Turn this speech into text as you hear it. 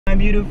My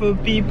beautiful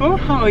people,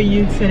 how are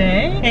you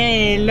today?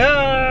 Hello.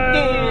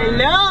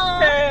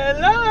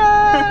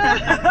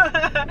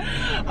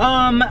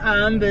 Hello.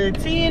 I'm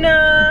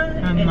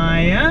Bettina and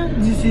Maya.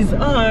 This is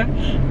our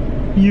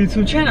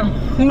YouTube channel.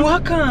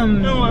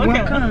 Welcome.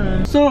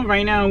 So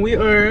right now we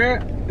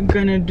are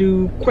gonna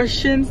do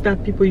questions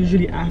that people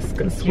usually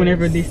ask us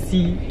whenever they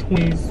see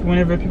twins.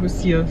 Whenever people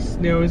see us,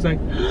 they're always like,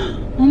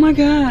 oh my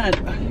god,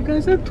 you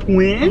guys are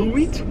twins? Are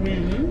we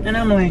twins? And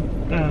I'm like,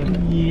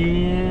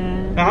 yeah.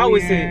 I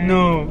always say,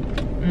 no,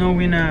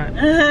 we're not.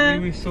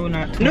 We're so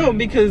not twins. No,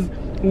 because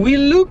we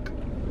look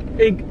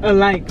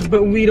alike,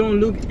 but we don't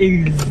look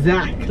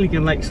exactly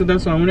alike. So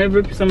that's why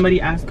whenever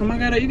somebody asks, oh my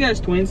god, are you guys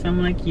twins?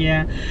 I'm like,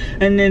 yeah.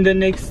 And then the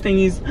next thing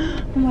is,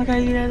 oh my god,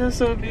 you guys are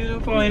so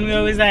beautiful. And we're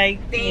always like,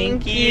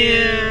 thank you.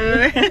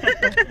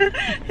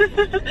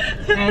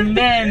 And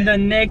then the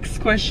next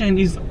question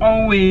is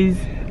always,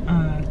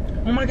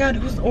 oh my god,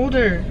 who's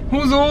older?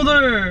 Who's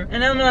older?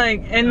 And I'm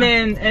like, and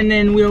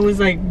then we always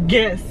like,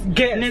 guess.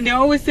 And then they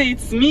always say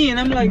it's me, and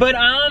I'm like, but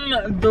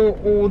I'm the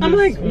oldest. I'm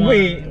like,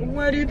 wait,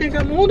 why do you think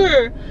I'm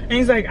older? And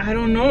he's like, I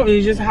don't know,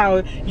 it's just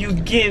how you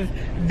give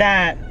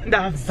that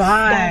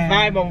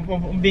vibe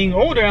of being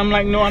older. I'm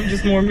like, no, I'm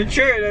just more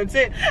mature, that's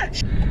it.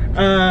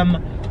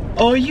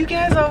 Oh, you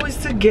guys always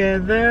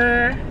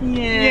together?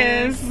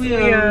 Yes, we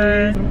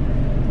are.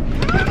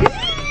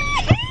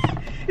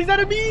 Is that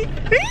a bee?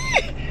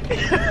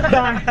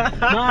 Bye.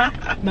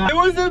 It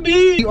was a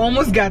bee. You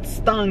almost got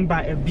stung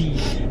by a bee.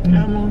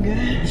 I'm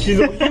okay. She's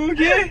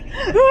okay.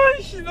 Oh,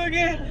 she's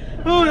okay.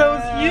 Oh, that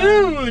was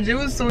huge. It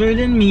was so better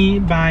than me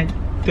by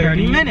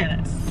 30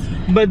 minutes.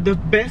 But the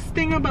best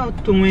thing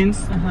about twins,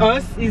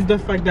 us, is the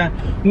fact that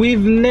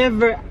we've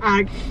never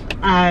acted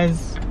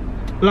as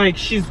like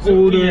she's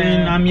older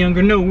and I'm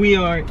younger. No, we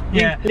are.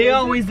 Yeah. They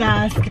always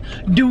ask,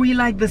 do we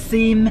like the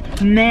same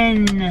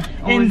men?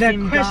 And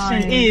the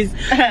question is,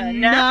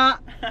 nah.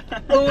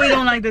 Oh, we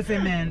don't like the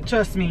same man.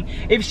 Trust me.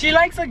 If she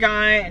likes a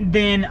guy,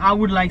 then I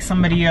would like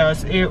somebody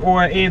else.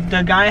 Or if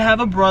the guy have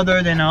a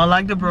brother, then I'll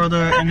like the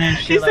brother. And then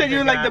she said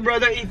you like the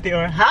brother if they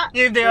are hot.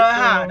 If they are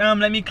hot.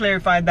 Let me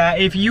clarify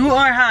that. If you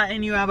are hot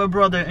and you have a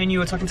brother and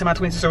you are talking to my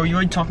twin sister, or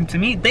you're talking to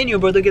me, then your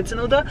brother gets to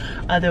know the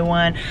other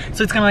one.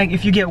 So it's kind of like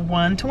if you get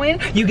one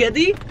twin, you get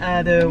the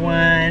other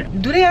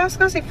one. Do they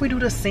ask us if we do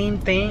the same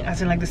thing,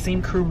 as in like the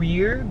same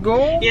career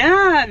goal?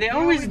 Yeah, they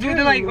always do.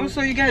 They're like, oh,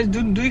 so you guys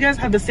do you guys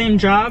have the same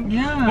job?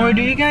 Yeah. Or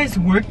do you guys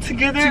work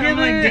together? I'm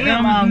like,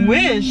 damn, I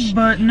wish.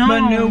 But no,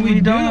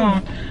 we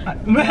don't.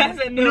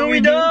 No, we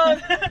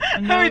don't.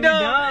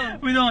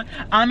 We don't.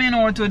 I'm an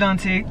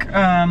orthodontic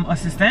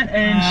assistant,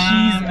 and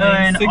she's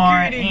an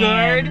security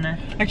guard.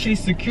 Actually,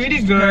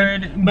 security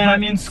guard, but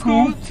I'm in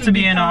school to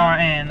be an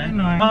RN.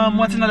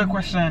 What's another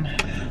question?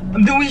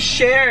 Do we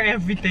share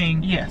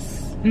everything?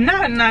 Yes.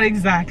 Not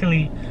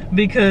exactly,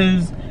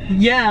 because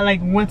yeah,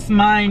 like what's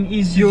mine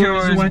is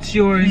yours, what's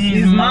yours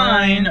is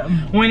mine.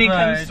 When it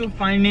comes to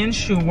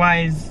financial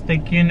wise,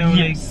 like, you know,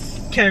 like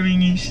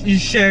caring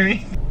is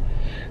sharing.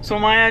 So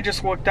Maya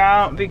just walked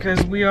out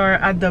because we are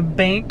at the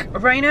bank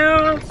right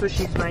now. So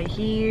she's right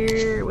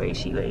here. Where is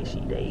she? There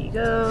you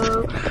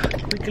go.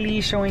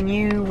 Quickly showing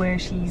you where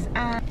she's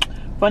at.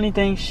 Funny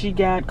thing, she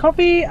got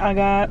coffee, I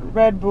got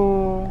Red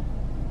Bull.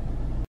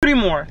 Three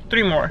more.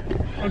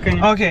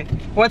 Okay,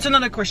 what's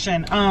another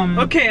question?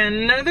 Okay,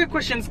 another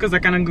question is because I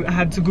kind of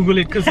had to Google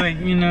it, because, like,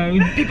 you know,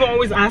 people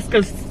always ask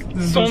us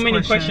so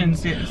many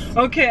questions. Yes.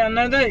 Okay,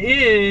 another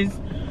is,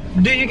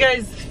 do you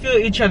guys feel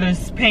each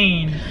other's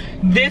pain?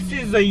 This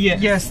is a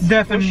yes. Yes,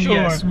 definitely. Sure.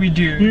 Yes, we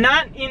do.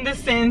 Not in the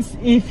sense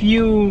if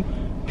you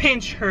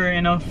pinch her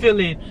and I'll feel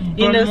it,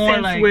 in the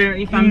sense like where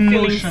if I'm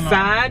feeling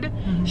sad,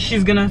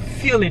 she's gonna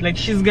feel it. Like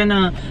she's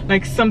gonna,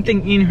 like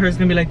something in her is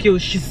gonna be like, yo,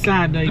 she's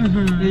sad, like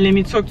let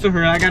me talk to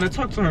her, I gotta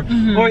talk to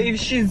her. Or if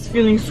she's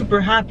feeling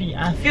super happy,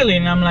 I feel it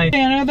and I'm like.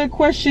 Okay, another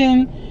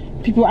question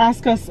people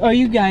ask us, are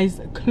you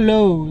guys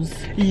close?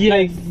 Yes.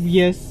 Like,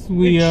 yes,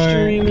 we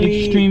are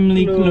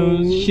extremely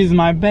close. She's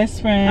my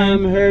best friend.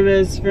 I'm her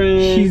best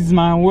friend. She's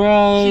my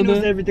world. She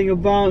knows everything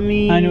about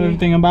me. I know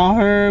everything about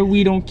her.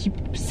 We don't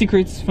keep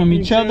secrets from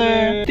each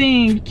other.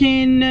 Can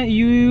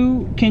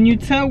you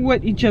tell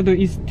what each other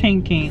is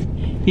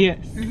thinking? Yes.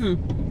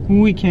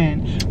 We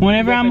can.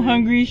 Whenever I'm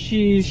hungry,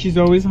 she's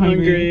always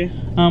hungry.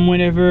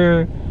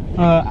 Whenever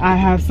I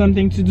have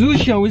something to do,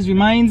 she always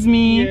reminds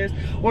me. Yes.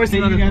 Or say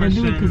you gotta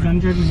do it because I'm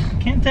driving.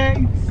 Can't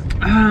tag.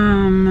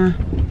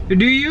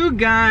 Do you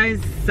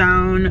guys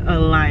sound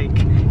alike?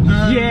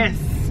 Yes.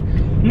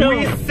 No,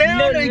 we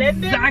sound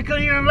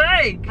exactly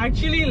alike.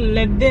 Actually,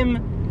 let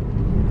them.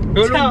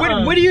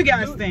 What do you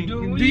guys think?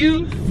 Do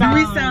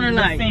we sound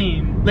alike?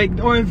 Same. Like,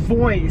 or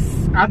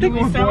voice? I think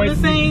we sound the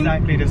same.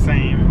 Exactly the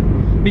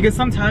same. Because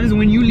sometimes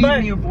when you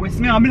leave me a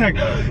voicemail, I'll be like,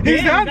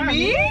 is that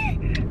me?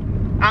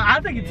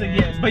 I think it's a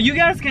yes, but you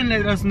guys can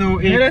let us know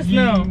if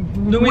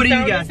What do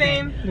you guys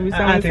think?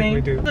 I think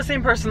we do. The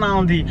same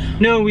personality.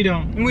 No, we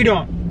don't. We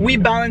don't. We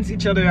balance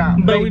each other out.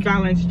 But like, we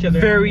balance each other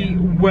very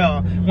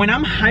well. When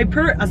I'm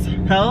hyper as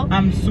hell,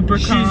 I'm super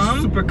calm.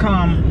 She's super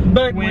calm.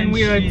 But when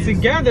we are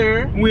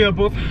together, we are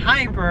both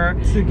hyper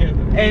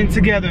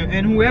together.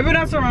 And whoever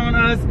that's around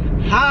us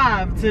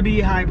have to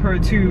be hyper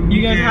too.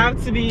 You guys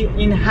have to be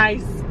in high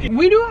speed.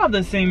 We do have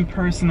the same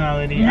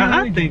personality.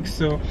 Yeah, I think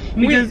so.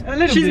 Because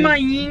she's my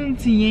yin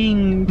to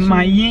yang.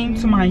 My yin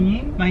to my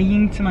yin. My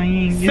yin to my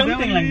yin.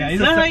 Something like that. Is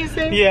that how you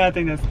say it? Yeah, I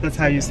think that's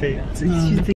how you say it.